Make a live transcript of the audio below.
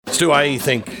Stu, I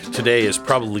think today is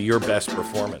probably your best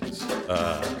performance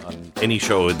on any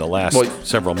show in the last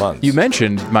several months. You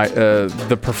mentioned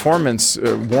the performance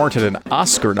warranted an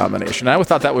Oscar nomination. I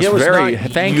thought that was very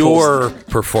thankful. Your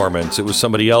performance. It was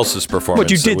somebody else's performance.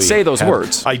 But you did say those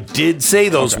words. I did say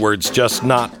those words, just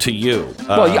not to you.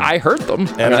 I heard them.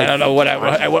 And I don't know what.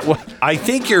 I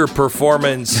think your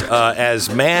performance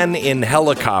as man in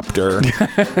helicopter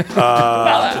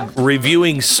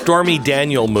reviewing Stormy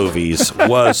Daniel movies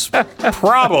was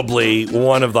probably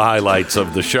one of the highlights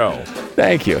of the show.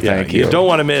 Thank you. Thank you. You don't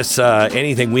want to miss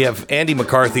anything. We have Andy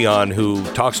McCarthy on, who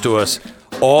talks to us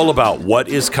all about what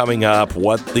is coming up,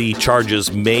 what the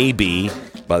charges may be.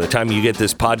 By the time you get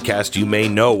this podcast, you may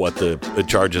know what the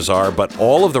charges are, but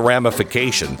all of the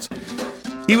ramifications.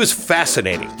 He was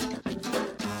fascinating.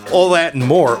 All that and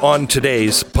more on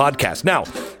today's podcast. Now,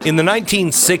 in the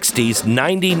 1960s,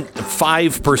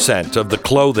 95% of the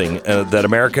clothing that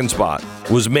Americans bought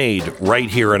was made right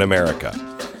here in America.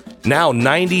 Now,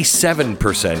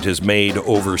 97% is made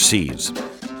overseas.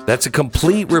 That's a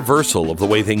complete reversal of the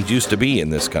way things used to be in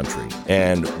this country,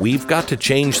 and we've got to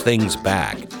change things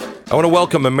back. I want to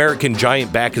welcome American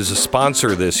Giant back as a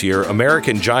sponsor this year.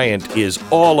 American Giant is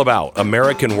all about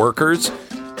American workers,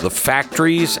 the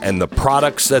factories, and the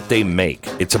products that they make.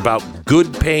 It's about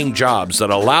good-paying jobs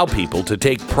that allow people to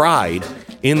take pride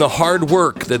in the hard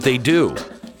work that they do.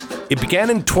 It began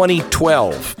in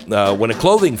 2012 when a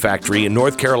clothing factory in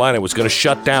North Carolina was going to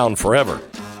shut down forever.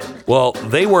 Well,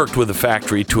 they worked with the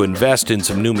factory to invest in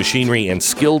some new machinery and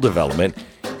skill development.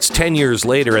 It's 10 years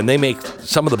later, and they make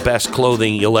some of the best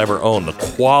clothing you'll ever own. The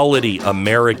quality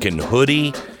American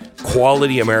hoodie,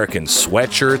 quality American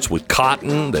sweatshirts with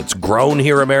cotton that's grown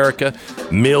here in America,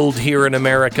 milled here in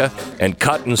America, and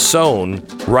cut and sewn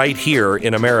right here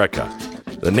in America.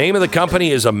 The name of the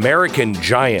company is American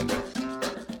Giant.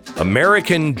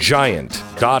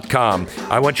 AmericanGiant.com.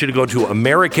 I want you to go to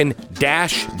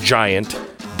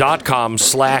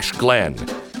American-Giant.com/Glenn.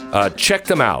 Check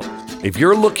them out. If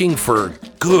you're looking for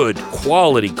good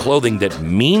quality clothing that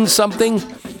means something,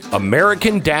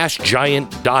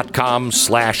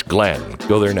 American-Giant.com/Glenn.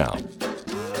 Go there now.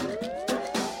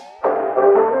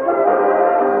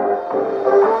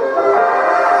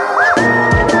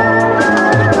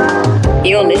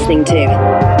 You're listening to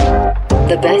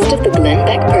the best of the Glenn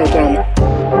Beck program.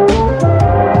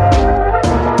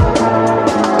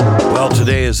 Well,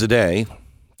 today is the day.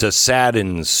 It's a sad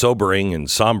and sobering and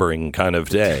sombering kind of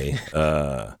day.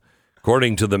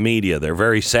 According to the media, they're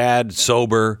very sad,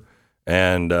 sober,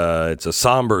 and it's a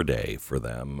somber day for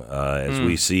them as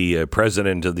we see a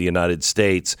president of the United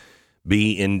States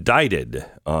be indicted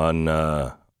on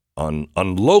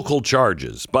local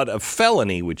charges, but a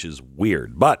felony, which is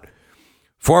weird. But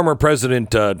former President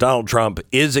Donald Trump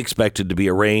is expected to be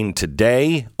arraigned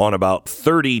today on about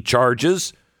 30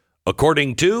 charges,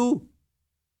 according to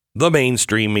the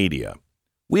mainstream media.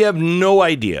 We have no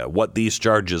idea what these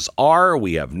charges are.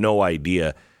 We have no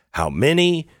idea how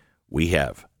many. We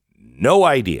have no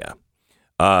idea.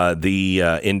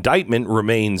 The indictment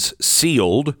remains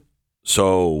sealed,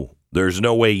 so there's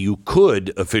no way you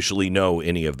could officially know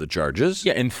any of the charges.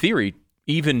 Yeah, in theory,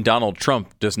 even Donald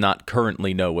Trump does not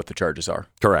currently know what the charges are.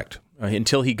 Correct.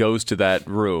 Until he goes to that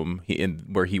room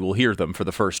where he will hear them for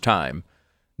the first time.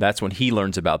 That's when he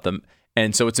learns about them.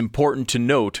 And so it's important to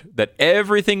note that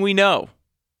everything we know,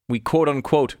 we quote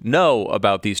unquote know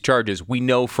about these charges, we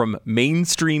know from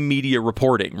mainstream media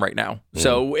reporting right now.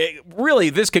 So really,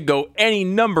 this could go any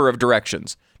number of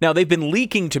directions. Now, they've been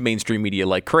leaking to mainstream media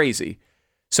like crazy,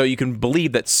 so you can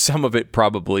believe that some of it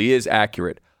probably is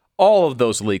accurate. All of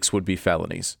those leaks would be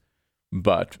felonies,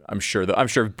 but I'm sure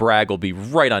Bragg will be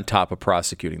right on top of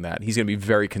prosecuting that. He's going to be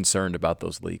very concerned about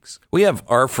those leaks. We have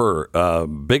Arthur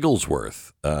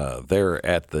Bigglesworth there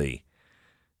at the.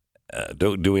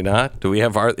 Do we not? Do we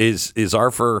have is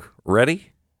Arthur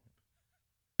ready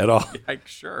at all? Yeah,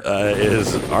 sure.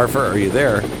 Is Arthur? Are you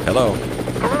there? Hello.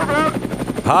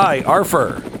 Hi,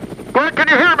 Arthur. Glenn, can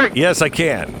you hear me? Yes, I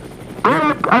can.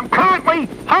 I'm currently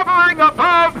hovering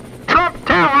above Trump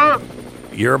Tower.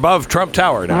 You're above Trump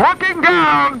Tower now. Looking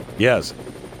down. Yes.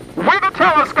 With a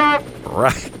telescope.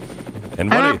 Right.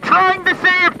 And I'm trying to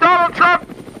see if Donald Trump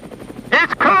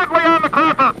is currently on the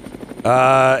clipper.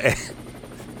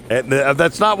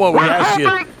 That's not what we asked you.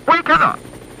 We can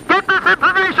get this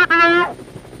information to you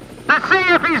to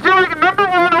see if he's doing number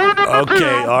one or number two.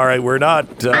 Okay, all right, we're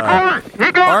not.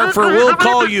 Arthur, we'll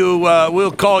call you.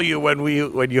 We'll call you when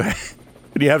you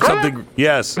have something.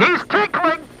 Yes. He's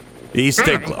tinkling. He's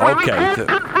tinkling. Okay.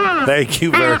 Thank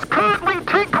you very. He is currently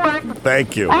tinkling.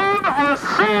 Thank you. On a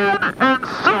sad and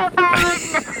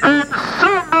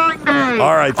sobering day.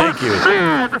 All right, thank you.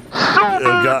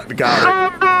 Got it.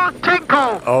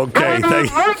 Tinkle. Okay,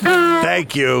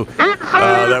 thank you.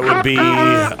 That would be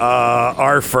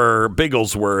Arthur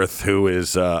Bigglesworth, who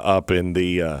is up in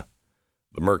the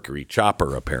Mercury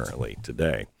Chopper apparently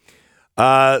today.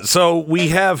 So we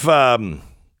have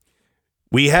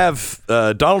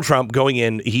Donald Trump going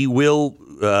in. He will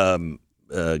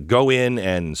go in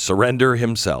and surrender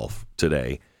himself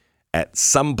today at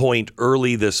some point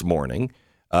early this morning.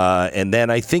 And then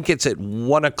I think it's at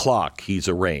 1 o'clock he's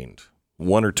arraigned,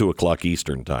 1 or 2 o'clock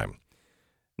Eastern time.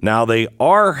 Now they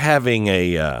are having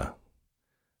a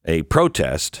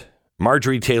protest.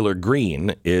 Marjorie Taylor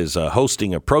Greene is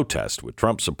hosting a protest with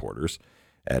Trump supporters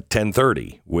at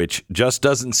 10:30, which just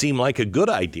doesn't seem like a good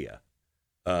idea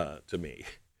to me.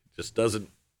 Just doesn't,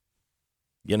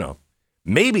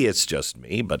 maybe it's just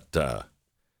me, but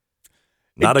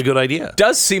not a good idea. It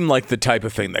does seem like the type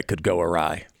of thing that could go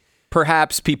awry.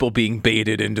 Perhaps people being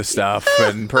baited into stuff,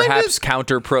 and perhaps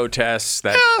counter-protests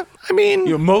that,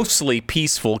 mostly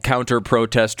peaceful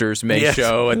counter-protesters may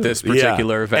show at this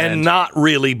particular event. And not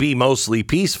really be mostly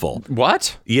peaceful.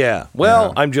 What? Yeah.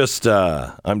 Well, I'm just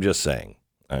saying.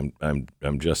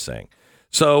 I'm just saying.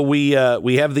 So we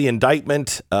have the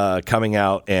indictment coming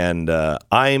out, and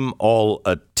I'm all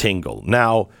a tingle.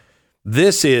 Now,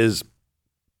 this is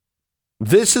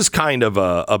kind of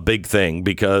a big thing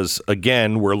because,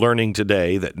 again, we're learning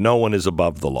today that no one is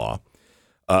above the law,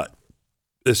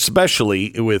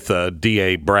 especially with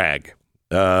D.A. Bragg.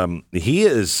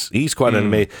 He's quite an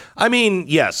amazing. I mean,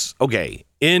 yes, okay,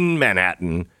 in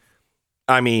Manhattan,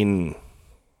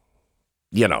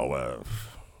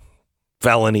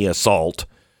 felony assault,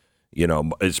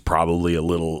 is probably a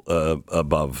little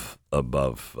above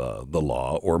the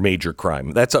law, or major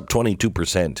crime. That's up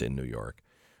 22% in New York.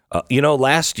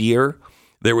 Last year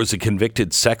there was a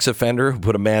convicted sex offender who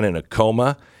put a man in a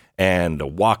coma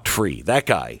and walked free. That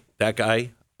guy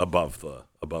above the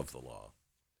law.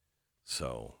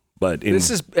 So, but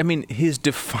his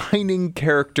defining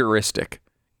characteristic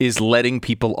is letting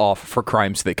people off for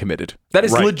crimes they committed. That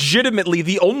is legitimately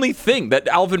the only thing that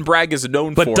Alvin Bragg is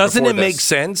known for. But doesn't it make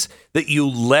sense that you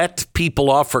let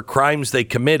people off for crimes they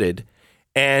committed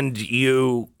and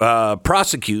you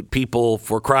prosecute people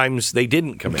for crimes they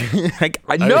didn't commit?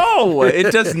 No,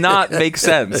 it does not make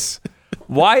sense.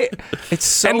 Why? It's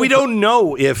so. And we don't know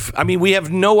we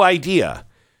have no idea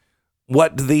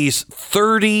what these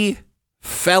 30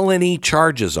 felony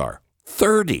charges are.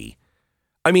 30.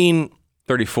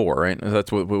 34, right?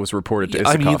 That's what was reported to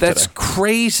Issaquah today. That's today.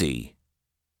 Crazy.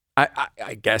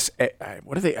 I guess,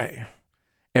 what are they?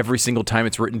 Every single time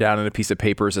it's written down in a piece of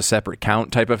paper is a separate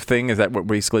count type of thing. Is that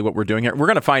basically what we're doing here? We're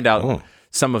going to find out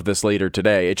some of this later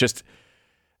today.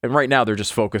 And right now they're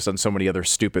just focused on so many other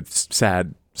stupid,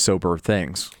 sad, sober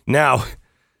things. Now,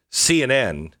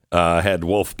 CNN had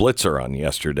Wolf Blitzer on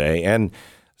yesterday, and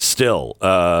still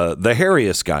the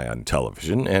hairiest guy on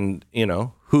television. And,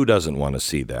 who doesn't want to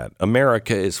see that?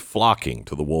 America is flocking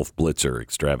to the Wolf Blitzer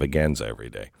extravaganza every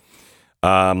day.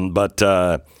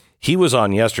 But he was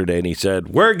on yesterday and he said,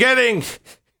 we're getting,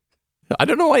 I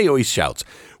don't know why he always shouts,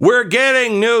 we're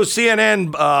getting new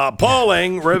CNN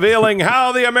polling revealing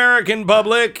how the American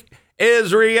public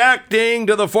is reacting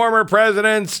to the former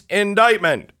president's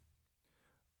indictment.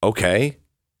 Okay.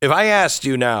 If I asked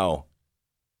you now,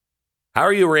 how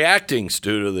are you reacting,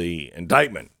 Stu, to the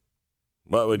indictment?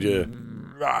 What would you?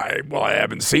 I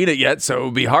haven't seen it yet, so it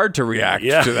would be hard to react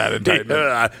to that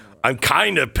indictment. I'm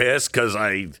kind of pissed because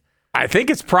I think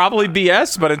it's probably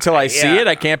BS, but until I see it,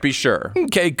 I can't be sure.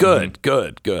 Okay, good.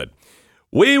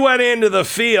 We went into the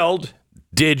field,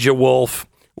 did you, Wolf?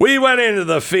 We went into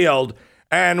the field,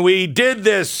 and we did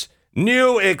this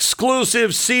new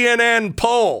exclusive CNN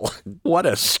poll. What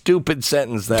a stupid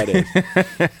sentence that is.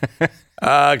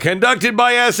 Conducted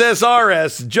by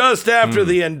SSRS just after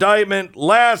the indictment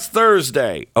last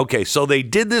Thursday. Okay, so they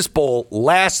did this poll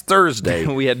last Thursday.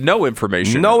 We had no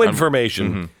information.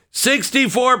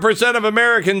 64% of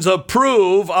Americans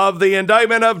approve of the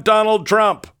indictment of Donald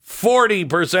Trump.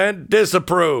 40%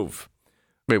 disapprove.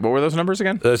 Wait, what were those numbers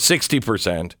again?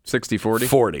 60%. 60, 40?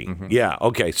 40. Mm-hmm. Yeah,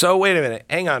 okay. So wait a minute.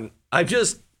 Hang on.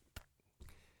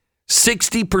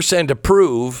 60%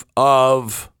 approve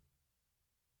of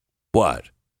what?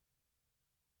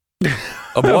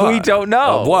 Of what? We don't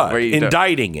know. Of what?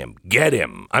 Indicting him. Get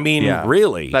him.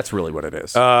 Really? That's really what it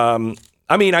is.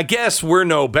 I guess we're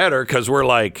no better because we're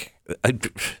like,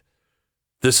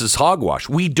 this is hogwash.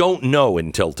 We don't know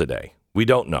until today. We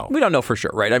don't know. We don't know for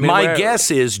sure, right? My guess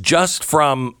is just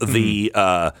from the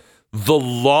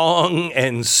long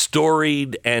and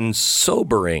storied and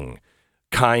sobering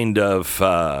kind of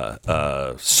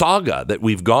saga that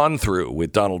we've gone through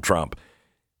with Donald Trump,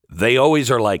 they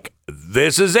always are like,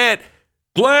 this is it.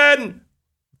 Glenn,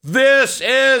 this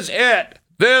is it.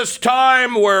 This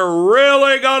time we're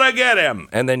really going to get him.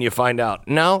 And then you find out,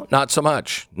 no, not so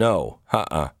much. No.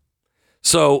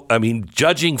 So, I mean,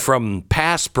 judging from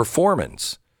past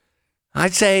performance,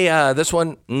 I'd say this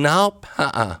one, nope,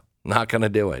 not going to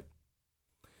do it.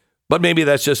 But maybe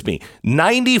that's just me.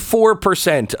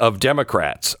 94% of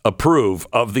Democrats approve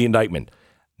of the indictment.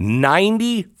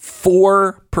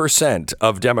 94%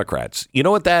 of Democrats. You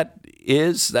know what that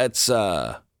is? That's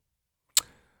Saddam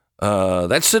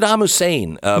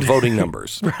Hussein voting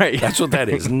numbers. Right. That's what that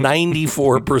is.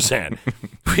 94%.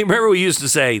 Remember we used to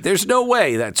say, there's no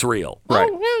way that's real. Right.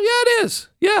 Oh, yeah, it is.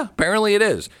 Yeah, apparently it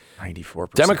is.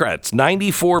 94%. Democrats,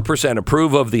 94%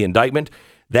 approve of the indictment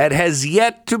that has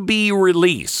yet to be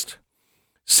released.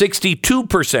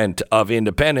 62% of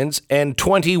independents and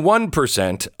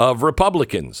 21% of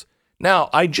Republicans. Now,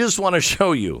 I just want to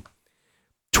show you,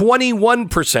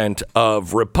 21%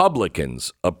 of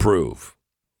Republicans approve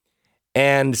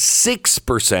and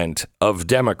 6% of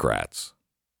Democrats.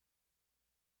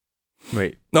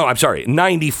 Wait. No, I'm sorry,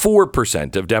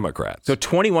 94% of Democrats. So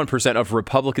 21% of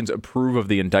Republicans approve of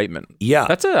the indictment. Yeah.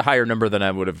 That's a higher number than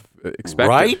I would have expected.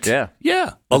 Right? Yeah.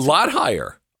 Yeah. A lot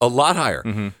higher.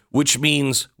 Mm-hmm. Which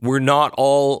means we're not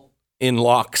all in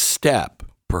lockstep,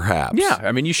 perhaps. Yeah.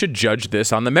 I mean, you should judge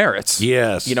this on the merits.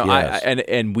 Yes. You know, yes.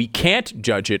 and we can't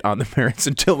judge it on the merits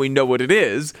until we know what it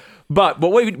is. But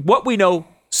what we know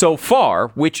so far,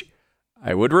 which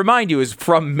I would remind you is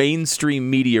from mainstream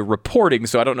media reporting,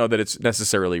 so I don't know that it's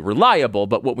necessarily reliable,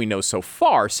 but what we know so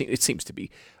far, it seems to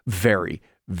be very,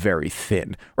 very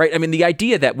thin, right? I mean, the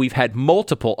idea that we've had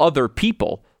multiple other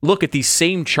people look at these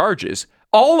same charges,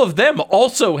 all of them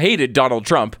also hated Donald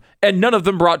Trump, and none of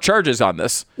them brought charges on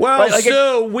this. Well, right?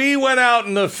 Sue, we went out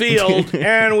in the field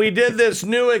and we did this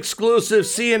new exclusive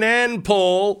CNN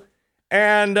poll,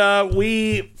 and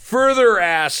we further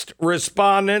asked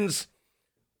respondents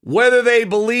whether they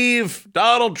believe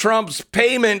Donald Trump's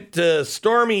payment to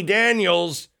Stormy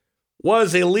Daniels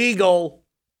was illegal,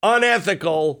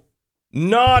 unethical,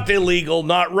 not illegal,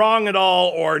 not wrong at all,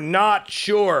 or not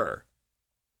sure.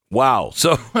 Wow.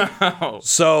 So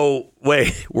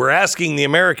wait, we're asking the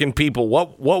American people,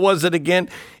 what was it again?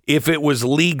 If it was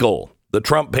legal, the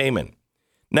Trump payment.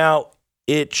 Now,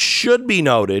 it should be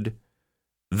noted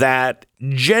that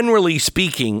generally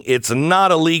speaking, it's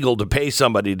not illegal to pay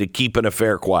somebody to keep an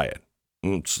affair quiet.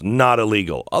 It's not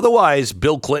illegal. Otherwise,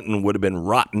 Bill Clinton would have been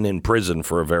rotten in prison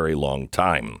for a very long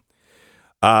time.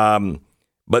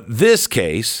 But this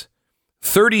case,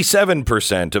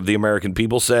 37% of the American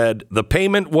people said the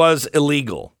payment was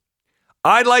illegal.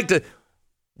 I'd like to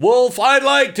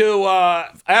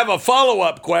have a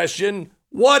follow-up question.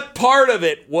 What part of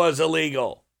it was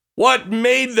illegal? What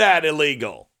made that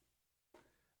illegal?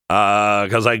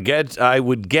 Because I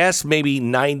would guess maybe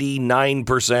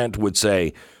 99% would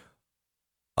say,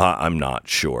 I'm not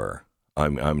sure.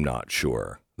 I'm not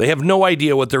sure. They have no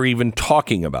idea what they're even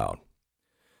talking about.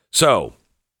 So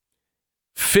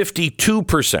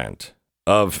 52%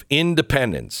 of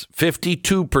independents,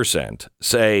 52%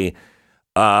 say,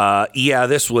 yeah,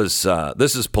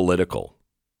 this is political.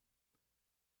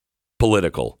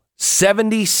 Political.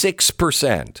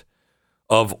 76%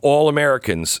 of all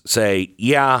Americans say,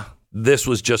 yeah, this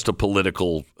was just a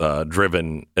political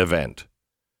driven event.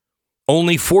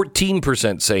 Only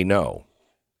 14% say no.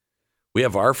 We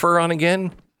have Arthur on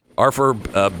again. Arthur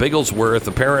Bigglesworth,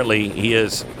 apparently he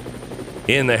is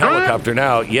in the helicopter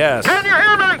now. Yes. Can you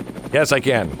hear me? Yes, I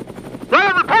can.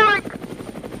 Well, reporting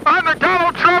on the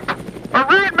Donald Trump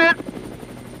arraignment,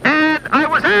 and I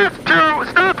was asked to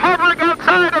stop hovering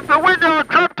outside of the window of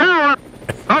Trump Tower.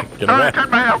 Oh, sorry, I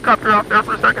turned my helicopter off there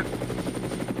for a second.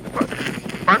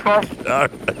 My fault.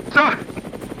 So,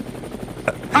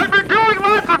 I've been doing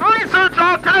lots of research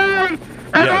all today,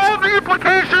 and all the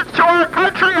implications to our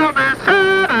country on this.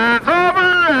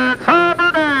 It's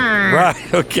over day.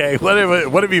 Right, okay.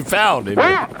 What have you found?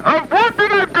 Well, one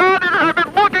thing I've done is I've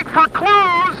been looking for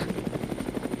clues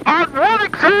on what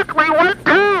exactly went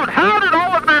down. How did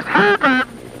all of this happen?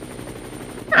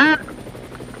 And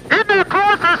in that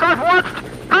process, I've watched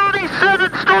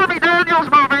 37 Stormy Daniels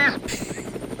movies,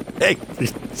 Hey.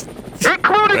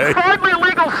 including Finally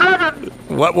Legal 7.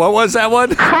 What was that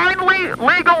one? Finally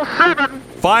Legal 7.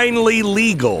 Finally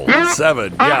Legal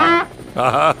 7. Yeah.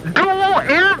 Dual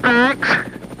airbags.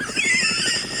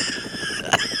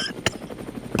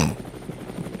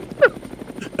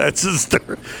 Is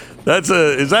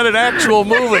that an actual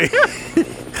movie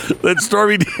that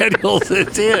Stormy Daniels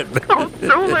is in? Dual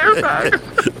airbags.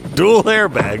 Dual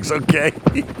airbags, okay.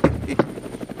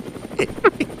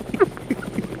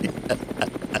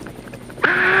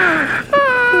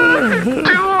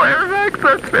 Dual airbags,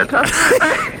 that's fantastic.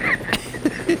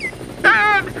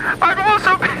 And I've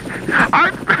also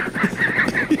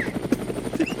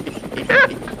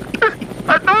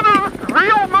another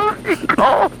real movie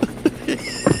called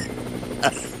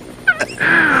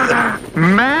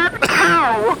Mad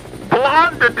Cow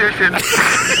Blonde Edition.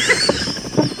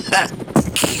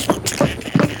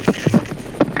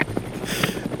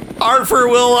 Arthur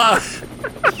will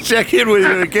check in with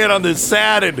you again on this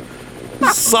sad and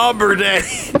somber day.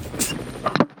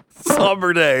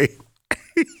 Somber day.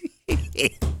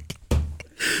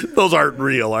 Those aren't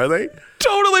real, are they?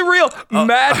 Totally real.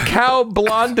 Mad Cow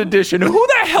Blonde Edition. Who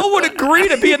the hell would agree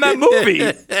to be in that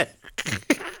movie?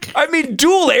 I mean,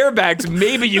 dual airbags,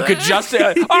 maybe you could just...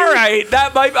 all right,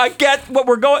 I get what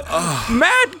we're going...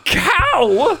 Mad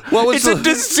cow? It's a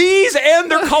disease and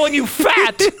they're calling you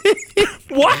fat.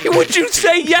 Why would you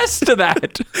say yes to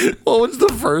that? What was the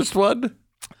first one?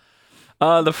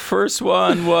 The first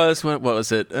one was... What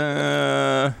was it?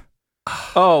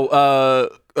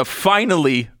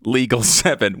 Finally Legal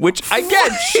 7, which,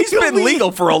 again, she's been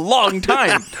legal for a long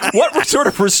time. What sort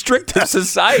of restrictive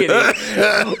society?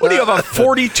 What do you have, a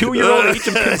 42-year-old age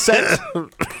of consent?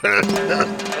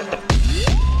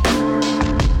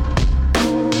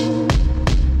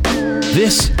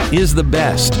 This is the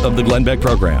best of the Glenn Beck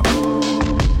program.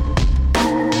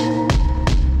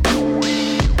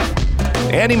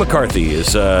 Andy McCarthy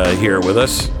is here with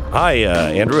us. Hi,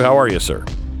 Andrew. How are you, sir?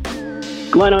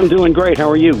 Glenn, I'm doing great. How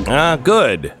are you?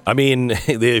 Good. I mean,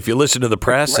 if you listen to the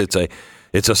press,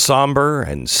 it's a somber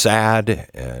and sad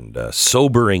and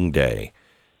sobering day.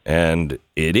 And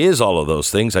it is all of those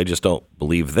things. I just don't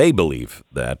believe they believe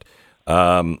that.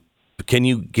 Can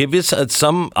you give us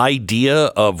some idea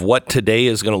of what today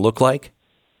is going to look like?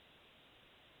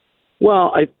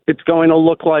 Well, it's going to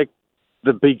look like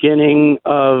the beginning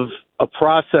of a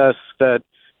process that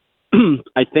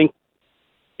I think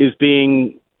is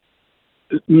being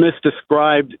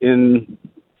misdescribed in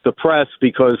the press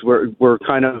because we're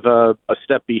kind of a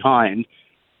step behind.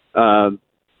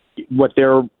 What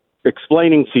they're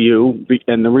explaining to you,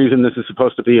 and the reason this is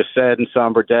supposed to be a sad and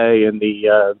somber day in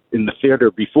the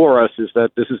theater before us, is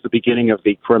that this is the beginning of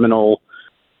the criminal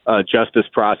justice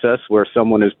process where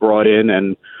someone is brought in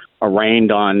and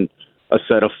arraigned on a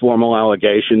set of formal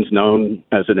allegations known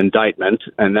as an indictment,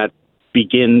 and that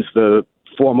begins the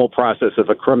formal process of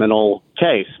a criminal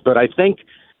case. But I think,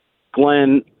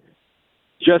 Glenn,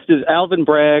 just as Alvin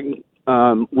Bragg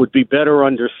would be better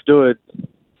understood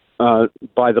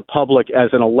by the public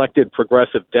as an elected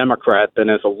progressive Democrat than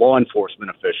as a law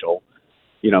enforcement official,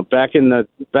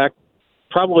 back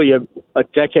probably a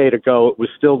decade ago, it was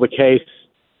still the case,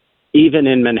 even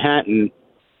in Manhattan,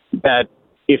 that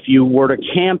if you were to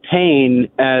campaign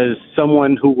as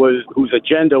someone whose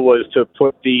agenda was to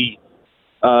put the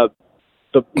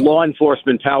law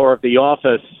enforcement power of the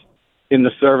office in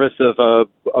the service of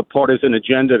a partisan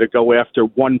agenda to go after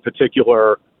one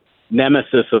particular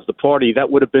nemesis of the party, that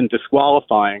would have been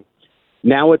disqualifying.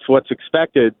 Now it's what's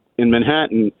expected in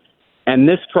Manhattan. And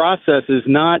this process is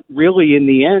not really, in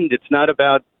the end, it's not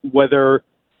about whether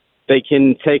they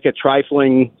can take a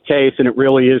trifling case, and it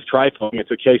really is trifling.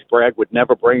 It's a case Bragg would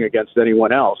never bring against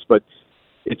anyone else. But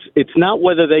it's not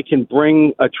whether they can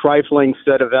bring a trifling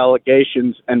set of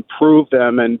allegations and prove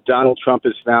them, and Donald Trump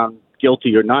is found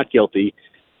guilty or not guilty.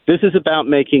 This is about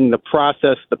making the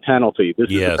process the penalty. This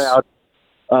is about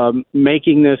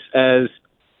making this as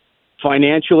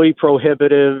financially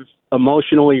prohibitive,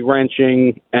 emotionally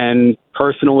wrenching, and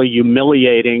personally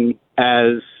humiliating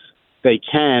as they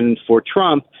can for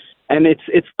Trump. And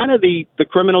it's kind of the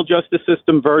criminal justice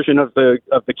system version of the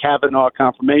Kavanaugh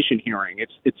confirmation hearing.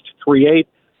 It's to create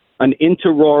an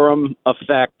interorum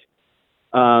effect,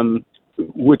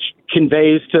 which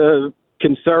conveys to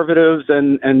conservatives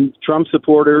and Trump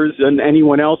supporters and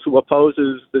anyone else who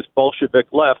opposes this Bolshevik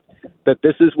left that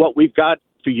this is what we've got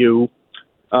for you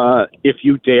if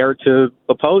you dare to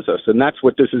oppose us. And that's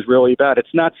what this is really about.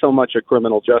 It's not so much a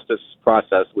criminal justice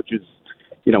process, which is,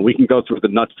 we can go through the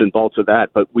nuts and bolts of that,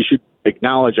 but we should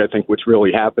acknowledge, I think, what's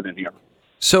really happening here.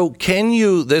 So can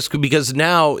you, because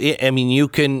now, I mean, you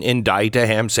can indict a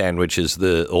ham sandwich is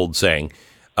the old saying,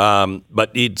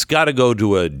 but it's got to go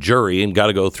to a jury and got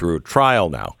to go through a trial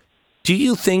now. Do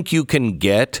you think you can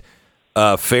get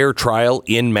a fair trial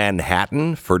in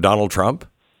Manhattan for Donald Trump?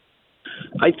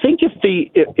 I think if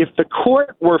the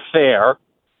court were fair,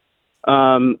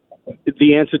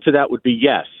 the answer to that would be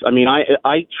yes. I mean,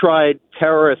 I tried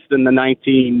terrorists in the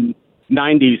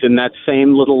 1990s in that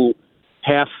same little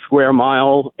half square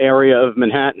mile area of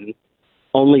Manhattan,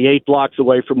 only 8 blocks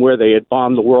away from where they had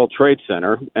bombed the World Trade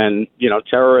Center. And,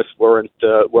 terrorists were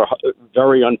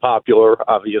very unpopular,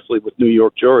 obviously, with New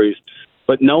York juries.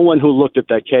 But no one who looked at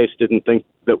that case didn't think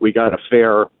that we got a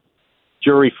fair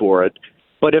jury for it.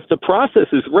 But if the process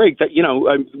is rigged,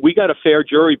 we got a fair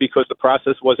jury because the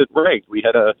process wasn't rigged. We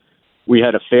had a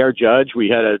fair judge. We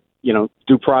had a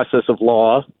due process of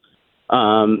law.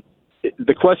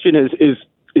 The question is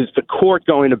the court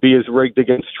going to be as rigged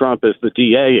against Trump as the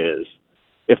DA is?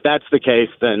 If that's the case,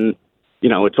 then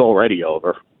it's already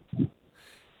over.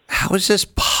 How is this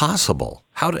possible?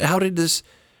 How did this?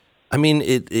 I mean,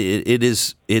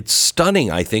 it's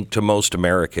stunning, I think, to most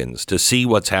Americans to see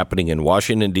what's happening in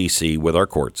Washington, D.C. with our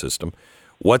court system,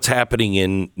 what's happening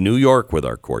in New York with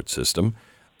our court system.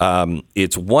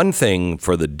 It's one thing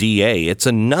for the DA. It's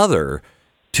another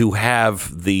to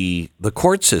have the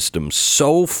court system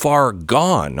so far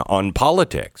gone on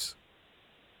politics.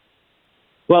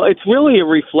 Well, it's really a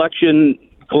reflection,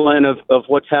 Glenn, of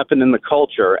what's happened in the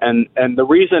culture. And the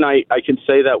reason I can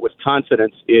say that with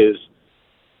confidence is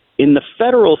in the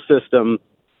federal system,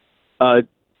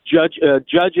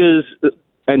 judges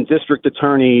and district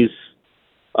attorneys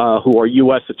who are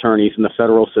U.S. attorneys in the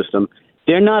federal system,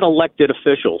 they're not elected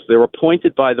officials. They're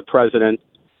appointed by the president.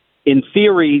 In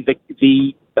theory,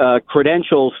 the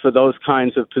credentials for those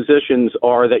kinds of positions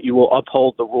are that you will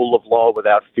uphold the rule of law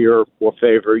without fear or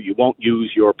favor. You won't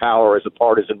use your power as a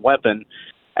partisan weapon.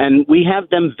 And we have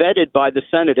them vetted by the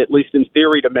Senate, at least in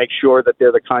theory, to make sure that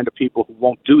they're the kind of people who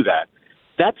won't do that.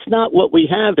 That's not what we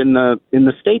have in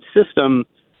the state system.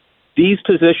 These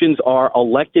positions are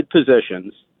elected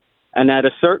positions. And at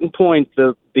a certain point,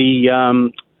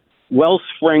 the well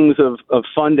springs of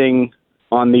funding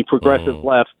on the progressive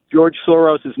left, George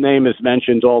Soros' name is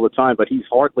mentioned all the time, but he's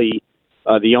hardly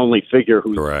the only figure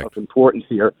who's of importance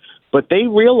here. But they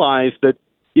realize that,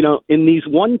 in these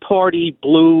one-party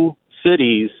blue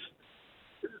cities,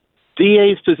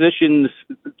 DA's positions,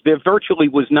 there virtually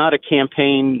was not a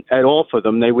campaign at all for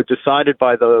them. They were decided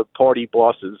by the party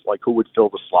bosses, like who would fill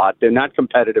the slot. They're not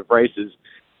competitive races.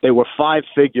 They were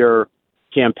 5-figure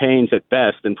campaigns at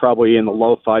best and probably in the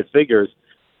low 5 figures.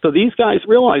 So these guys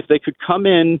realized they could come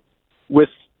in with,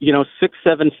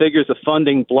 6-7 figures of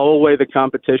funding, blow away the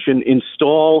competition,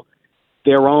 install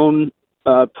their own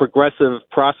progressive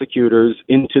prosecutors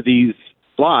into these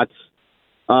slots.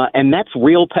 And that's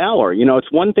real power.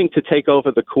 It's one thing to take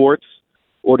over the courts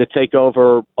or to take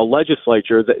over a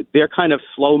legislature. They're kind of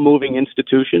slow-moving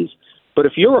institutions. But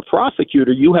if you're a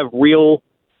prosecutor, you have real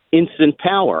instant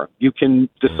power. You can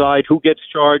decide who gets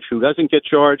charged, who doesn't get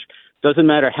charged. Doesn't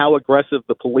matter how aggressive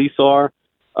the police are.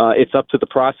 It's up to the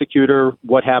prosecutor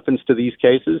what happens to these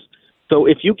cases. So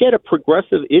if you get a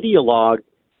progressive ideologue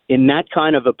in that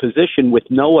kind of a position with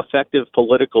no effective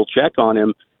political check on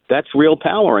him, that's real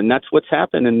power, and that's what's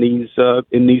happened in these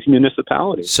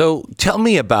municipalities. So tell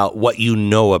me about what you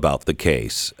know about the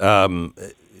case.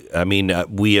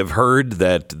 We have heard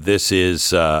that this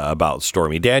is about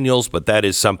Stormy Daniels, but that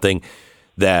is something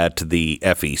that the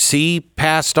FEC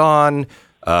passed on,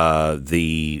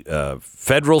 the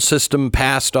federal system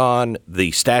passed on,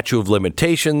 the statute of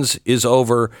limitations is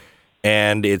over,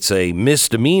 and it's a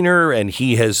misdemeanor, and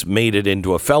he has made it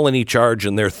into a felony charge,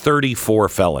 and there are 34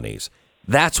 felonies.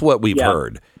 That's what we've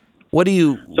heard. What do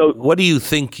you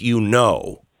think you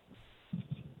know?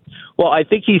 Well, I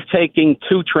think he's taking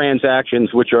 2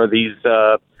 transactions, which are these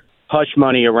hush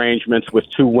money arrangements with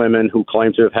 2 women who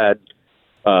claim to have had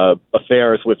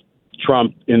affairs with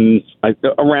Trump in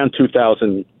around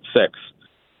 2006,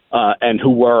 and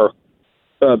who were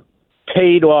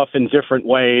paid off in different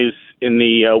ways in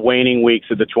the waning weeks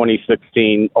of the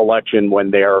 2016 election when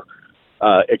their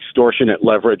extortionate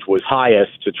leverage was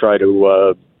highest to try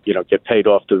to get paid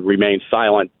off to remain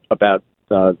silent about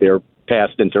their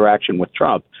past interaction with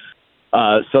Trump.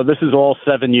 So this is all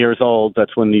 7 years old.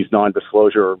 That's when these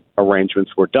non-disclosure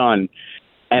arrangements were done.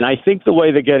 And I think the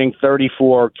way they're getting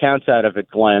 34 counts out of it,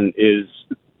 Glenn, is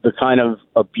the kind of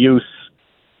abuse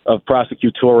of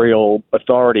prosecutorial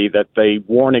authority that they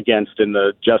warn against in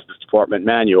the Justice Department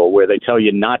manual, where they tell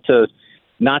you not to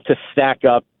stack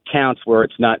up counts where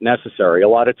it's not necessary. A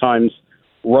lot of times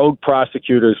rogue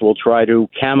prosecutors will try to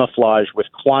camouflage with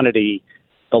quantity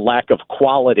the lack of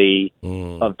quality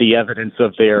of the evidence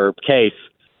of their case.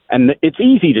 And it's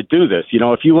easy to do this.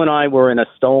 If you and I were in a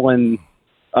stolen,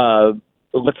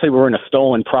 let's say we're in a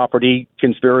stolen property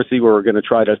conspiracy where we're going to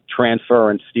try to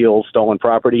transfer and steal stolen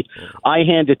property, I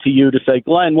hand it to you to say,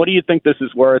 Glenn, what do you think this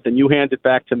is worth? And you hand it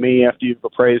back to me after you've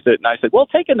appraised it. And I said, well,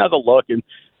 take another look. And,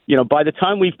 by the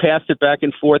time we've passed it back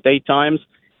and forth 8 times,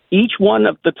 each one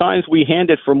of the times we hand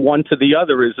it from one to the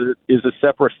other is a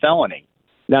separate felony.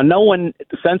 Now, no one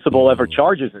sensible ever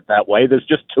charges it that way. There's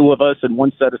just two of us and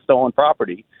one set of stolen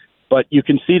property. But you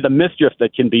can see the mischief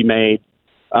that can be made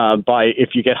by if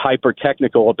you get hyper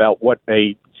technical about what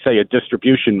a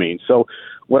distribution means. So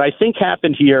what I think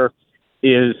happened here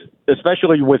is,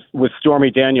 especially with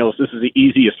Stormy Daniels, this is the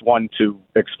easiest one to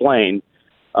explain.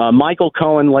 Michael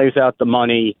Cohen lays out the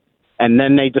money, and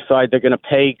then they decide they're going to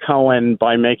pay Cohen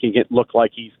by making it look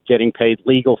like he's getting paid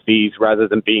legal fees rather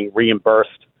than being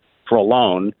reimbursed for a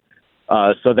loan.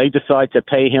 So they decide to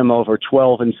pay him over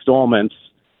 12 installments.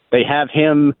 They have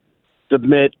him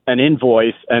submit an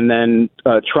invoice, and then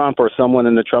Trump or someone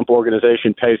in the Trump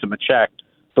organization pays him a check.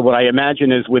 So what I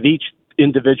imagine is with each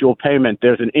individual payment,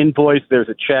 there's an invoice, there's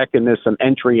a check, and there's some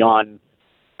entry on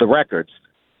the records.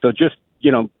 So just,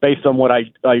 based on what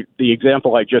the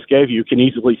example I just gave you can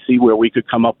easily see where we could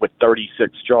come up with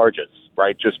 36 charges,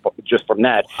 right? Just from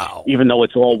that, wow. Even though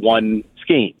it's all one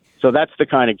scheme. So that's the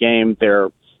kind of game they're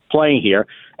playing here.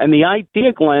 And the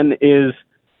idea, Glenn, is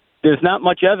there's not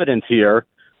much evidence here,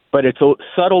 but it's a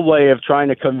subtle way of trying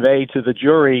to convey to the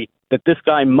jury that this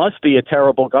guy must be a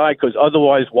terrible guy, because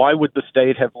otherwise, why would the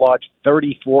state have lodged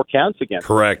 34 counts against him?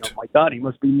 Correct. Oh my God, he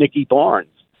must be Nicky Barnes.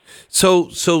 So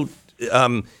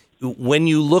when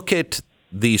you look at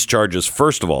these charges,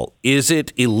 first of all, is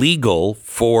it illegal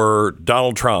for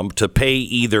Donald Trump to pay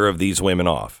either of these women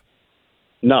off?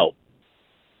 No.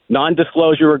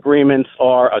 Non-disclosure agreements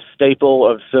are a staple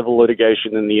of civil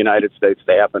litigation in the United States.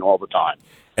 They happen all the time.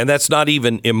 And that's not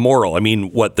even immoral. I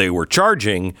mean, what they were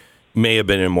charging may have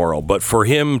been immoral, but for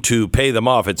him to pay them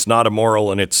off, it's not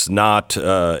immoral and it's not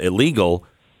illegal.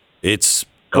 It's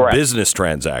correct. A business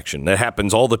transaction. That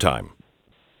happens all the time.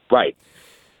 Right.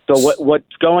 So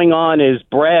what's going on is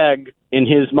Bragg, in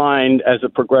his mind, as a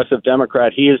progressive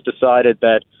Democrat, he has decided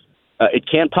that it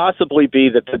can't possibly be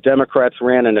that the Democrats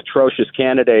ran an atrocious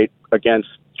candidate against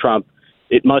Trump.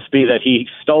 It must be that he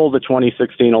stole the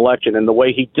 2016 election. And the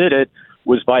way he did it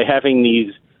was by having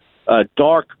these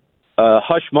dark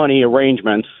hush money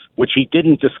arrangements, which he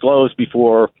didn't disclose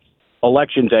before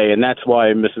Election Day. And that's why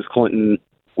Mrs. Clinton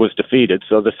was defeated.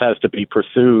 So this has to be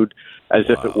pursued as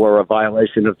if it were a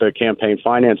violation of the campaign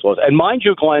finance laws. And mind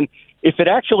you, Glenn, if it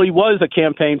actually was a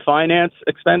campaign finance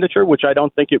expenditure, which I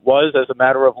don't think it was as a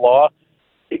matter of law,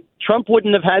 Trump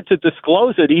wouldn't have had to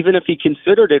disclose it, even if he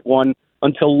considered it one,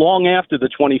 until long after the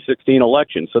 2016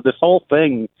 election. So this whole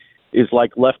thing is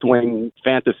like left-wing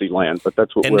fantasy land, but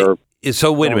that's what we're...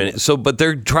 So wait a minute. But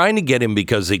they're trying to get him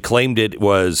because he claimed it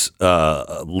was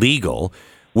legal,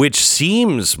 which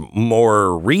seems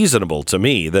more reasonable to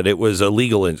me, that it was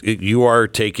illegal. You are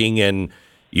taking and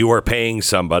you are paying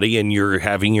somebody, and you're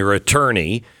having your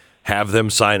attorney have them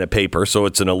sign a paper. So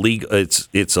it's an illegal.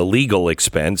 It's a legal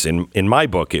expense. In my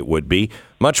book, it would be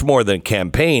much more than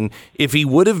campaign. If he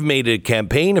would have made a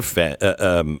campaign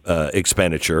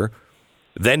expenditure,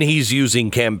 then he's using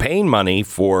campaign money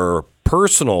for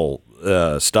personal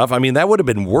stuff. I mean, that would have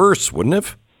been worse, wouldn't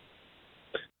it?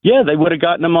 Yeah, they would have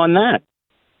gotten him on that.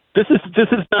 This is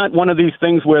not one of these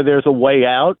things where there's a way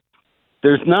out.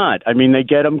 There's not. I mean, they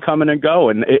get him coming and go.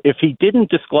 And if he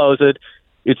didn't disclose it,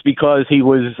 it's because he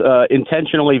was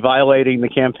intentionally violating the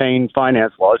campaign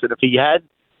finance laws. And if he had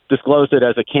disclosed it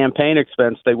as a campaign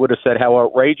expense, they would have said how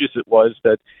outrageous it was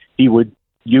that he would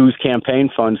use campaign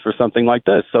funds for something like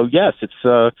this. So, yes,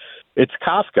 it's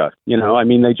Kafka. I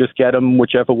mean, they just get him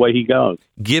whichever way he goes.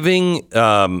 Giving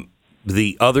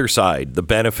the other side the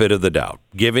benefit of the doubt,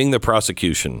 giving the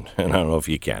prosecution, and I don't know if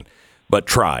you can, but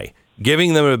try,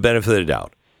 giving them a benefit of the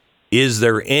doubt. Is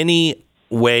there any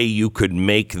way you could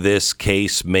make this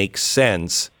case make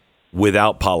sense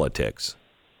without politics?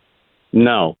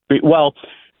 No. Well,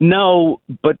 no,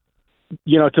 but,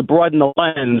 to broaden the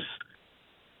lens,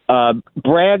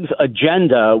 Bragg's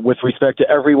agenda with respect to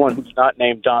everyone who's not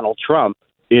named Donald Trump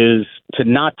is to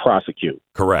not prosecute.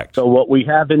 Correct. So what we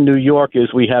have in New York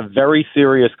is we have very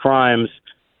serious crimes,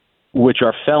 which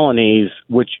are felonies,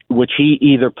 which he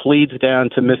either pleads down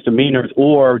to misdemeanors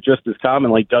or, just as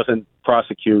commonly, doesn't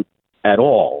prosecute at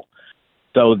all.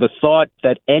 So the thought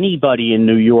that anybody in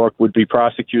New York would be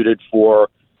prosecuted for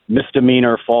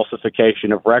misdemeanor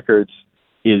falsification of records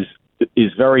is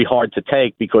very hard to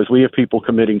take, because we have people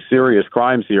committing serious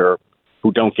crimes here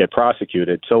who don't get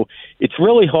prosecuted. So it's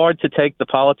really hard to take the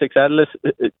politics out of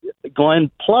this,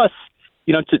 Glenn. Plus,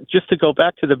 to go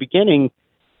back to the beginning,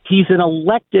 he's an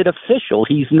elected official.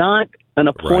 He's not an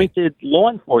appointed law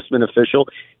enforcement official.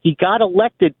 He got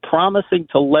elected promising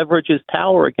to leverage his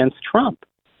power against Trump.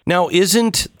 Now,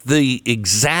 isn't the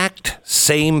exact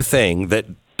same thing that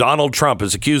Donald Trump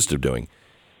is accused of doing?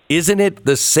 Isn't it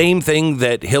the same thing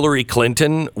that Hillary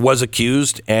Clinton was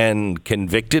accused and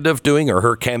convicted of doing, or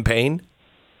her campaign?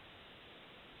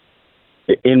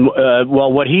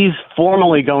 Well, what he's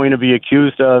formally going to be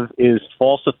accused of is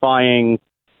falsifying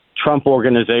Trump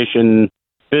Organization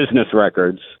business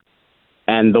records.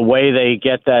 And the way they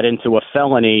get that into a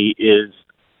felony is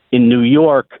in New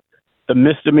York, the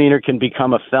misdemeanor can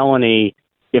become a felony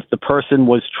if the person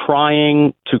was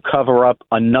trying to cover up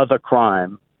another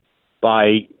crime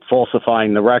by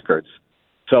falsifying the records.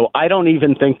 So I don't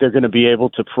even think they're going to be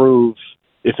able to prove,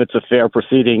 if it's a fair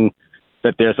proceeding,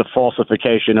 that there's a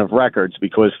falsification of records,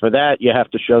 because for that you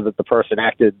have to show that the person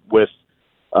acted with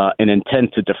an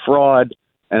intent to defraud,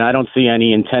 and I don't see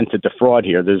any intent to defraud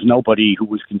here. There's nobody who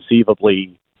was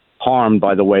conceivably harmed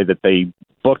by the way that they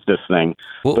booked this thing.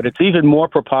 Well, but it's even more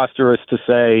preposterous to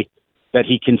say that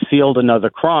he concealed another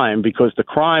crime, because the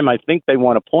crime I think they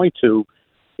want to point to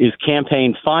is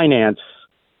campaign finance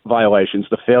violations,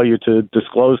 the failure to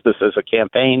disclose this as a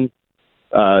campaign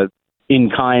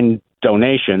in-kind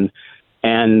donation.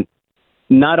 And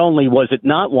not only was it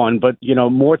not one, but,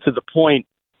 more to the point,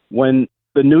 when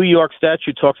the New York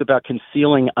statute talks about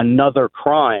concealing another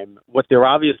crime, what they're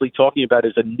obviously talking about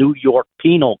is a New York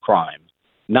penal crime,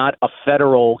 not a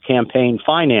federal campaign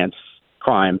finance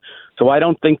crime. So I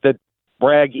don't think that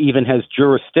Bragg even has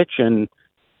jurisdiction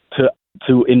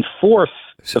to enforce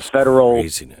the federal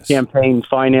campaign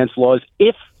finance laws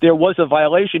if there was a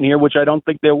violation here, which I don't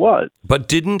think there was. But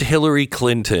didn't Hillary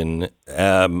Clinton,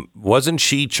 wasn't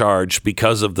she charged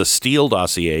because of the Steele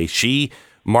dossier? She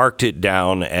marked it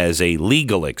down as a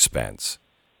legal expense.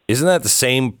 Isn't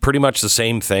that pretty much the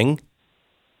same thing?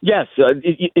 Yes.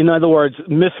 In other words,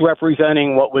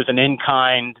 misrepresenting what was an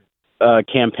in-kind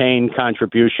campaign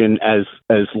contribution as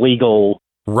legal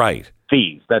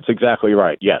fees. That's exactly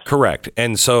right. Yes. Correct.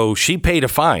 And so she paid a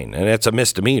fine, and it's a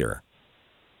misdemeanor.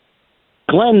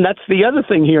 Glenn, that's the other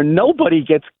thing here. Nobody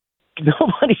gets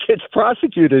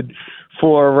prosecuted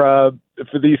for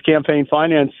these campaign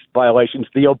finance violations.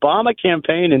 The Obama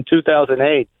campaign in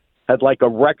 2008 had like a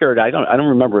record. I don't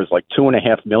remember. It was like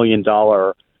 $2.5 million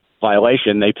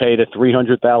violation. They paid a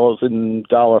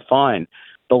 $300,000 fine.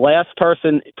 The last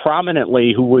person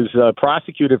prominently who was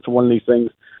prosecuted for one of these things,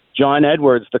 John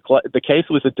Edwards, the case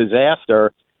was a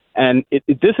disaster. And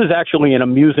this is actually an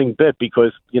amusing bit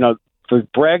because, for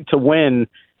Bragg to win,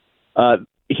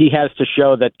 he has to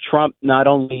show that Trump not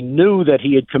only knew that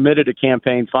he had committed a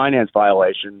campaign finance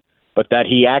violation, but that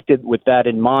he acted with that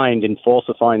in mind in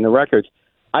falsifying the records.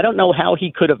 I don't know how he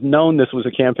could have known this was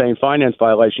a campaign finance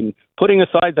violation, putting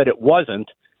aside that it wasn't.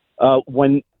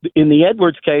 When in the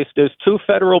Edwards case, there's two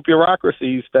federal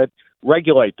bureaucracies that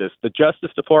regulate this, the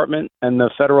Justice Department and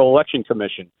the Federal Election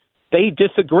Commission. They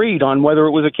disagreed on whether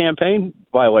it was a campaign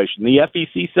violation. The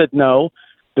FEC said no.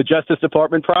 The Justice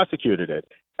Department prosecuted it.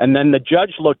 And then the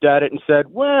judge looked at it and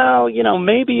said, well,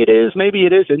 maybe it is, maybe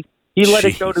it isn't. He let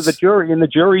it go to the jury, and the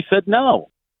jury said no.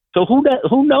 So who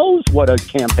knows what a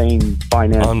campaign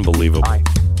finance... Unbelievable.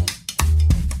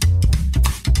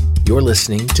 You're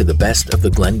listening to the Best of the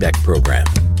Glenn Beck program.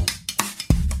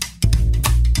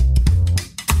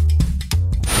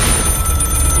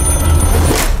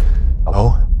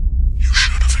 Hello? You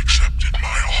should have accepted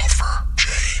my offer,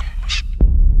 James.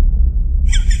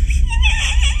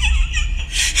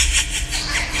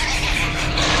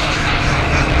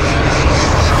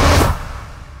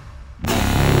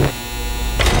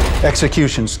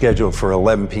 Execution scheduled for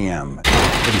 11 p.m.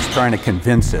 But he's trying to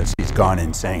convince us he's gone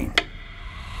insane.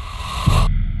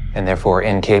 And therefore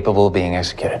incapable of being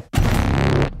executed.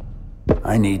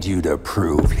 I need you to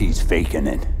prove he's faking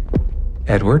it.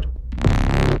 Edward?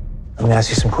 I'm gonna ask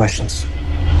you some questions.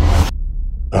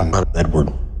 I'm not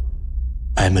Edward.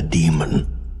 I'm a demon.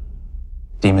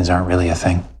 Demons aren't really a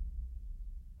thing.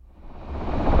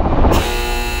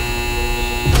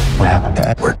 What happened to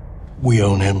Edward? We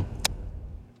own him.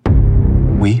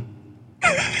 We?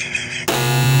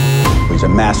 He's a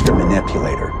master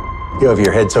manipulator. You have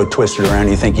your head so twisted around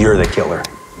you think you're the killer,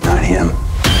 not him.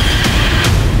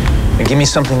 Now give me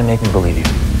something to make me believe you.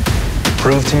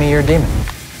 Prove to me you're a demon.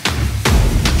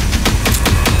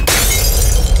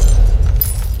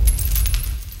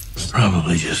 It's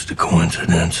probably just a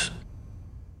coincidence.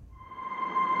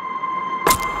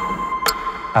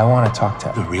 I want to talk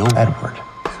to The real Edward.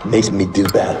 Makes me do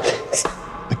that.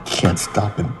 I can't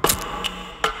stop him.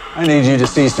 I need you to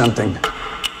see something.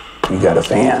 You got a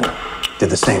fan. Did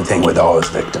the same thing with all his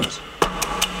victims.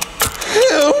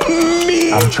 Help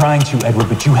me! I'm trying to, Edward,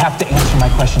 but you have to answer my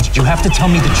questions. You have to tell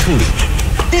me the truth.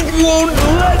 It won't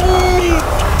let me!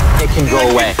 It can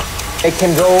go away. It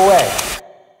can go away.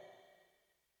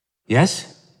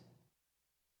 Yes?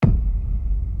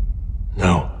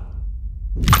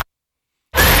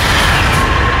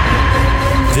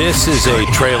 This is a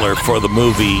trailer for the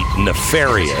movie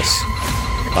Nefarious.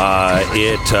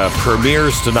 It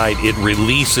premieres tonight. It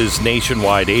releases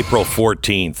nationwide April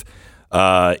 14th.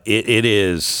 It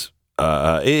is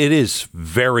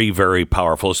very, very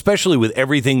powerful, especially with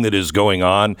everything that is going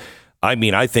on. I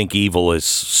mean, I think evil has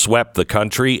swept the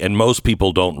country, and most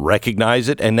people don't recognize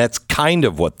it, and that's kind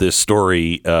of what this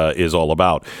story is all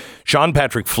about. Sean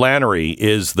Patrick Flanery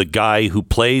is the guy who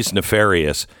plays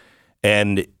Nefarious,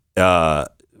 and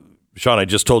Sean, I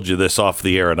just told you this off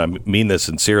the air, and I mean this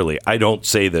sincerely. I don't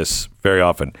say this very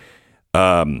often.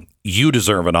 You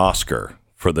deserve an Oscar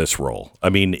for this role. I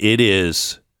mean,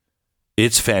 it's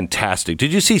fantastic.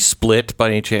 Did you see Split by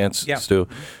any chance, Stu?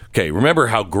 Okay, remember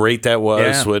how great that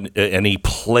was? Yeah. And he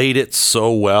played it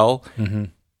so well. Mm-hmm.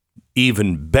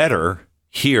 Even better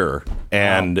here.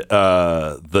 And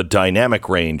the dynamic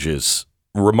range is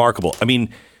remarkable. I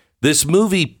mean, this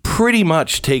movie pretty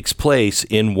much takes place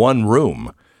in one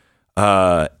room.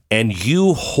 And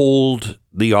you hold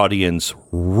the audience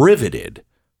riveted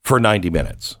for 90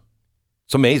 minutes.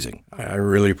 It's amazing. I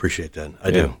really appreciate that.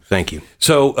 I do. Thank you.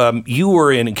 So you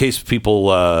were in case people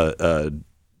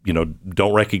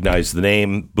don't recognize the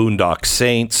name, Boondock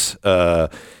Saints.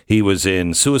 He was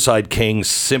in Suicide Kings,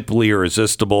 Simply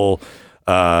Irresistible.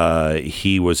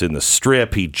 He was in The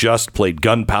Strip. He just played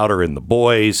Gunpowder in The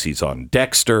Boys. He's on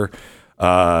Dexter.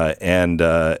 And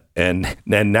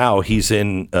now he's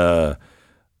in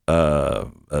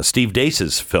Steve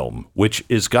Dace's film, which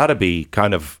is got to be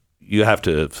kind of, you have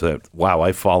to say, wow,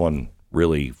 I've fallen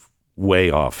really way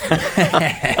off.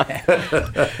 I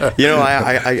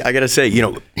got to say,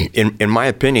 in my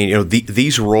opinion,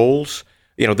 these roles,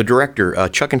 the director,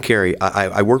 Chuck and Carrie,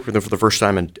 I worked with them for the first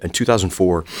time in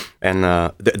 2004, and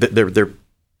they're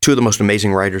two of the most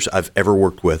amazing writers I've ever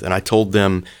worked with. And I told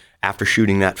them after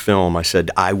shooting that film, I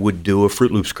said, I would do a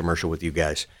Fruit Loops commercial with you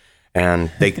guys.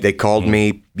 And they called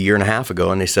me a year and a half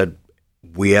ago, and they said,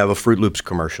 we have a Fruit Loops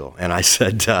commercial. And I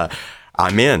said,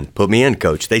 I'm in. Put me in,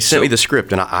 coach. They sent me the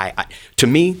script. And I to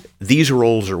me, these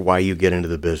roles are why you get into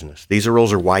the business. These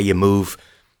roles are why you move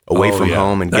away from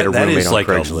home and get a roommate on Craigslist.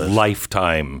 That is like a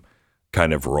lifetime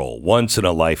kind of role, once in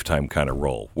a lifetime kind of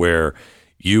role, where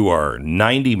you are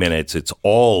 90 minutes. It's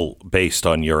all based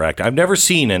on your act. I've never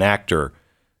seen an actor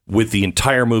with the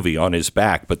entire movie on his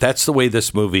back, but that's the way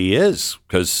this movie is,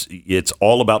 because it's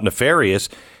all about Nefarious,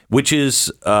 which is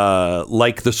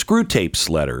like the Screw Tapes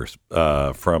letters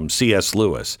from C.S.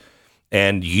 Lewis,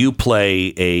 and you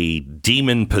play a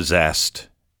demon-possessed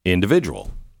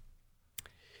individual.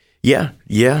 Yeah.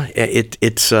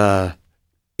 It's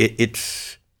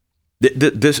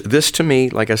this to me,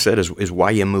 like I said, is why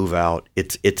you move out.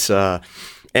 It's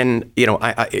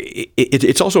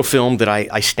also a film that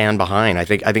I stand behind. I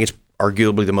think it's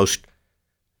inarguably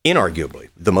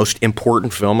the most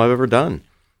important film I've ever done.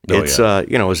 As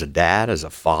a dad, as a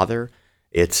father,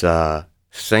 it's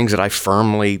things that I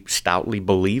firmly, stoutly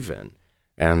believe in.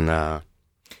 And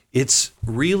it's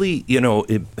really,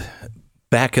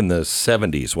 back in the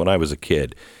 70s when I was a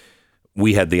kid,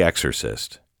 we had The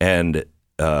Exorcist. And,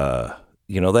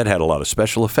 that had a lot of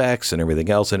special effects and everything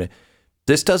else in it.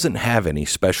 This doesn't have any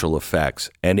special effects.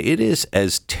 And it is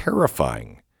as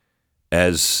terrifying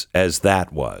as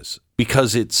that was,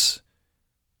 because it's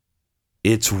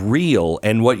real,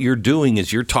 and what you're doing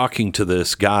is you're talking to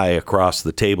this guy across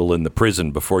the table in the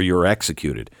prison before you're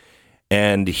executed,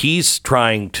 and he's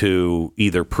trying to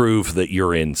either prove that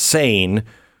you're insane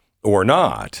or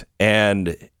not,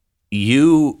 and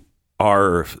you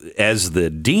are, as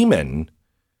the demon,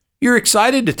 you're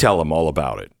excited to tell him all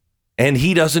about it, and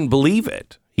he doesn't believe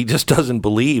it. He just doesn't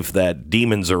believe that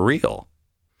demons are real.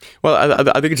 Well,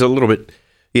 I think it's a little bit,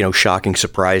 shocking,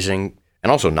 surprising,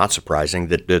 and also not surprising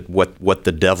that what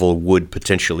the devil would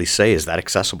potentially say is that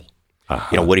accessible.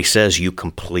 Uh-huh. What he says, you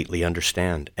completely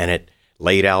understand. And it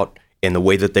laid out in the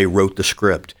way that they wrote the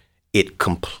script, it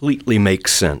completely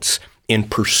makes sense in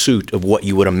pursuit of what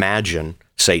you would imagine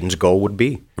Satan's goal would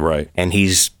be. Right. And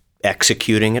he's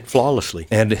executing it flawlessly.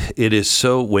 And it is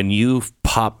so, when you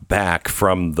pop back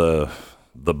from the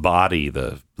body,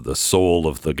 the soul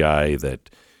of the guy that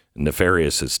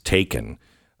Nefarious has taken,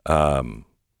 and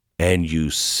you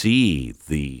see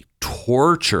the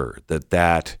torture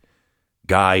that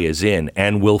guy is in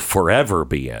and will forever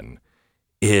be in,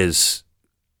 is,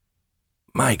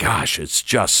 my gosh, it's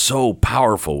just so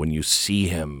powerful when you see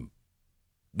him,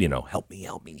 help me,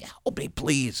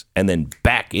 please, and then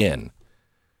back in.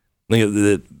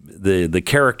 The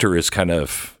character is kind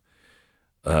of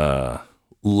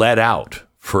let out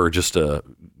for just a,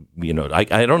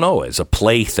 I don't know, as a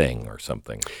plaything or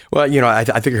something. Well, I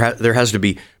think there has to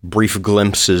be brief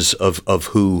glimpses of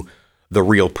who the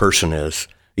real person is.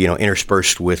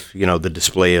 interspersed with the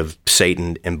display of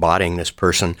Satan embodying this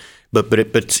person. But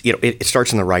it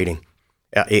starts in the writing.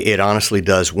 It honestly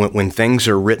does. When things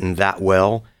are written that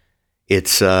well,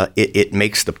 it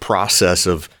makes the process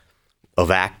of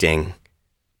acting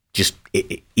just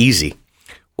easy.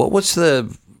 What was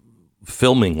the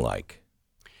filming like?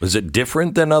 Was it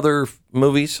different than other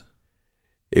movies?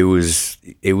 It was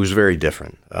very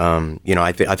different.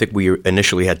 I think we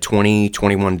initially had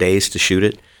 21 days to shoot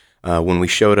it. When we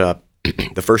showed up,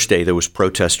 the first day there was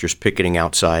protesters picketing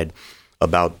outside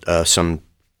about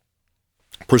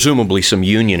presumably some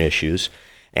union issues.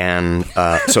 And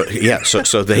so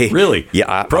they really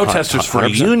protesters for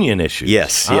union issues.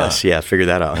 Yes, figure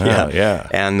that out. Yeah.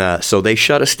 And so they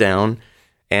shut us down,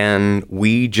 and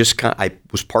we just I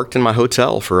was parked in my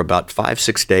hotel for about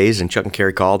 5-6 days, and Chuck and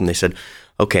Carrie called and they said,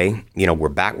 okay, we're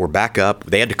back up.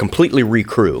 They had to completely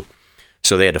recrew,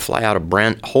 so they had to fly out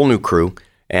a whole new crew,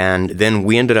 and then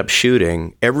we ended up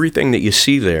shooting everything that you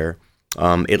see there,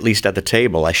 at least at the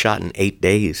table. I shot in 8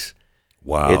 days.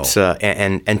 Wow! It's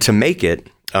and to make it,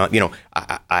 they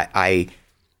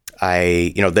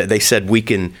said we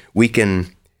can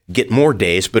get more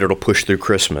days, but it'll push through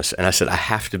Christmas. And I said I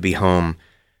have to be home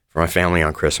for my family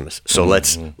on Christmas, so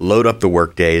let's load up the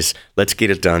work days. Let's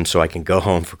get it done so I can go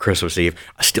home for Christmas Eve.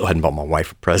 I still hadn't bought my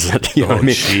wife a present. You know what I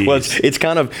mean? Geez. Well, it's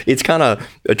kind of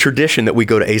a tradition that we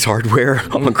go to Ace Hardware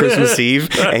on Christmas Eve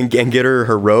and get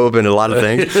her robe and a lot of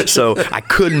things. So I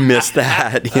couldn't miss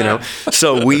that.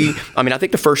 So I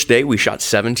think the first day we shot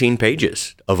 17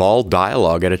 pages of all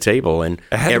dialogue at a table, and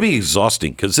it had to be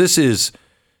exhausting because this is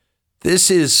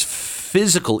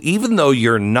physical. Even though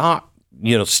you're not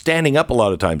standing up a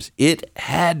lot of times, it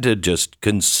had to just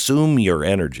consume your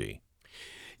energy.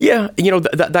 Yeah,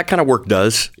 that kind of work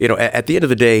does. At the end of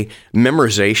the day,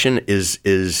 memorization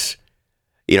is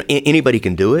anybody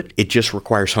can do it. It just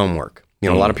requires homework. A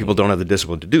lot of people don't have the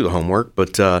discipline to do the homework,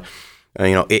 but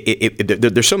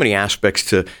there's so many aspects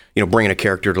to bringing a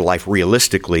character to life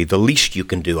realistically. The least you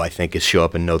can do, I think, is show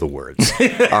up and know the words.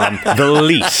 The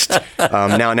least.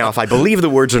 Now, if I believe the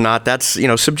words or not, that's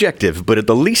subjective. But at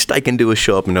the least I can do is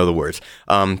show up and know the words.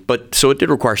 But so it did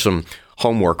require some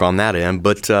homework on that end.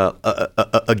 But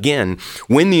again,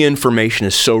 when the information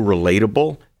is so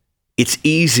relatable, it's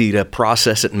easy to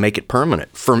process it and make it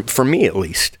permanent. For me, at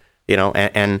least,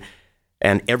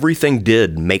 And everything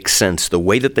did make sense. The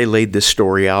way that they laid this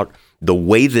story out, the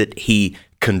way that he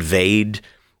conveyed,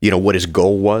 what his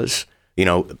goal was,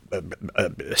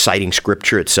 citing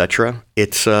scripture, etc.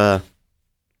 It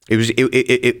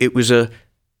was a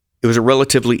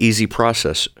relatively easy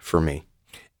process for me.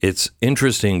 It's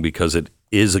interesting because it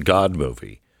is a God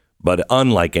movie, but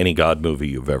unlike any God movie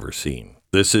you've ever seen,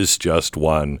 this is just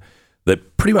one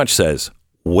that pretty much says,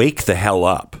 "Wake the hell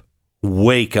up."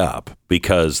 Wake up,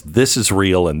 because this is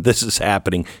real and this is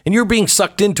happening and you're being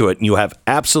sucked into it and you have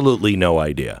absolutely no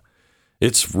idea.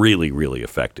 It's really, really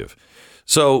effective.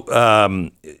 So,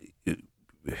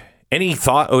 any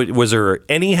thought, was there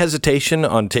any hesitation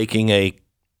on taking a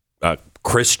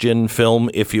Christian film,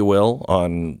 if you will,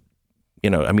 on,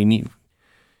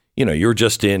 you're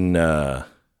just in The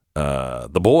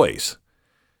Boys,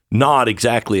 not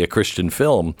exactly a Christian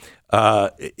film.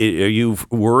 Are you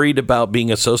worried about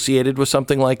being associated with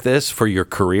something like this for your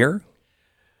career?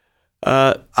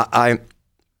 Not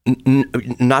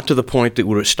to the point that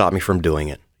would stop me from doing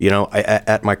it.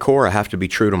 At my core, I have to be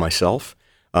true to myself.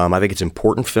 I think it's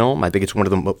important film. I think it's one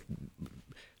of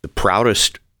the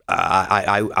proudest.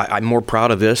 I'm more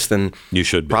proud of this than you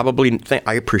should be. Probably.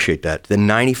 I appreciate that. Than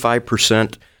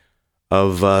 95%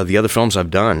 of the other films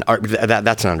I've done.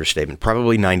 That's an understatement.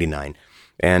 Probably 99.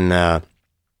 And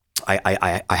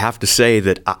I have to say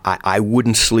that I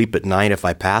wouldn't sleep at night if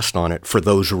I passed on it for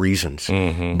those reasons.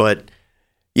 Mm-hmm. But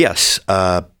yes,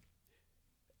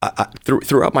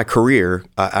 throughout my career,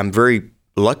 I'm very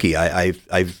lucky.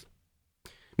 I've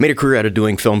made a career out of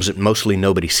doing films that mostly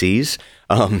nobody sees,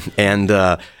 but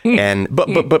I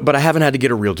haven't had to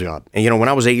get a real job. And when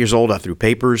I was 8 years old, I threw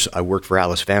papers. I worked for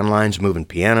Alice Van Lines, moving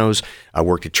pianos. I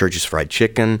worked at Church's Fried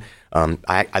Chicken.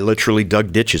 I literally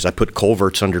dug ditches. I put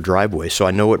culverts under driveways, so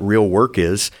I know what real work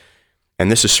is. And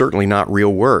this is certainly not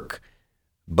real work,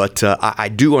 but I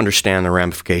do understand the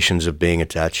ramifications of being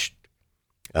attached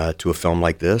to a film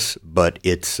like this. But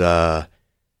it's part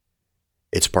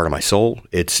of my soul.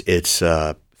 It's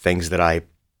things that I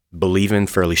believe in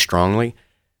fairly strongly,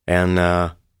 and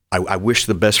I wish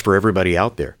the best for everybody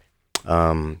out there.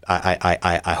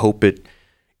 I hope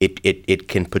it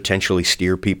can potentially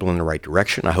steer people in the right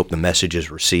direction. I hope the message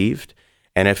is received,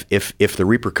 and if the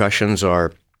repercussions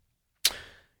are,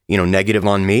 negative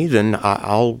on me, then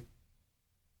I'll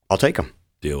take them.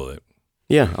 Deal with it.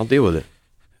 Yeah, I'll deal with it.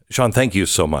 Sean, thank you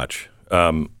so much.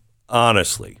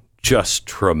 Honestly, just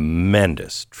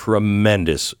tremendous.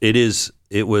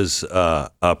 It was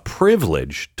a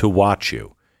privilege to watch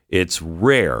you. It's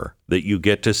rare that you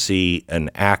get to see an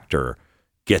actor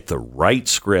get the right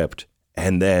script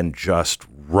and then just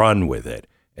run with it.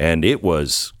 And it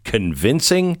was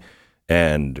convincing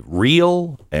and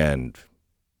real and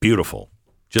beautiful.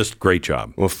 Just great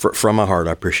job. Well, from my heart,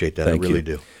 I appreciate that. Thank I really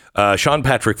you. do. Sean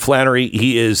Patrick Flanery,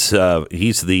 he's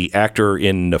the actor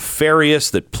in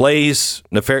Nefarious that plays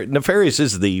Nefarious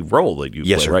is the role that you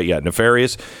play, sir. right? Yeah,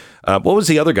 Nefarious. What was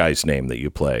the other guy's name that you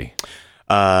play?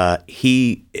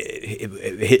 His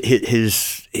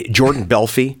Jordan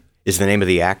Belfi is the name of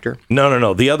the actor.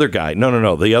 No. The other guy.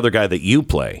 No. The other guy that you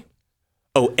play.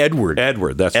 Oh, Edward.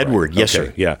 That's Edward. Right. Yes, okay,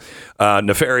 sir. Yeah,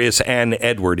 Nefarious and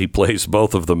Edward. He plays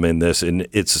both of them in this, and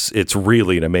it's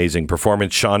really an amazing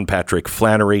performance. Sean Patrick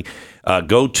Flanery.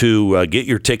 Go to get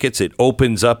your tickets. It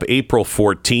opens up April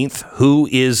 14th.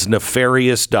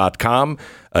 Whoisnefarious.com.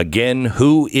 Again,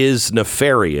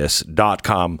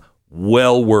 whoisnefarious.com.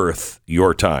 Well worth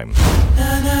your time.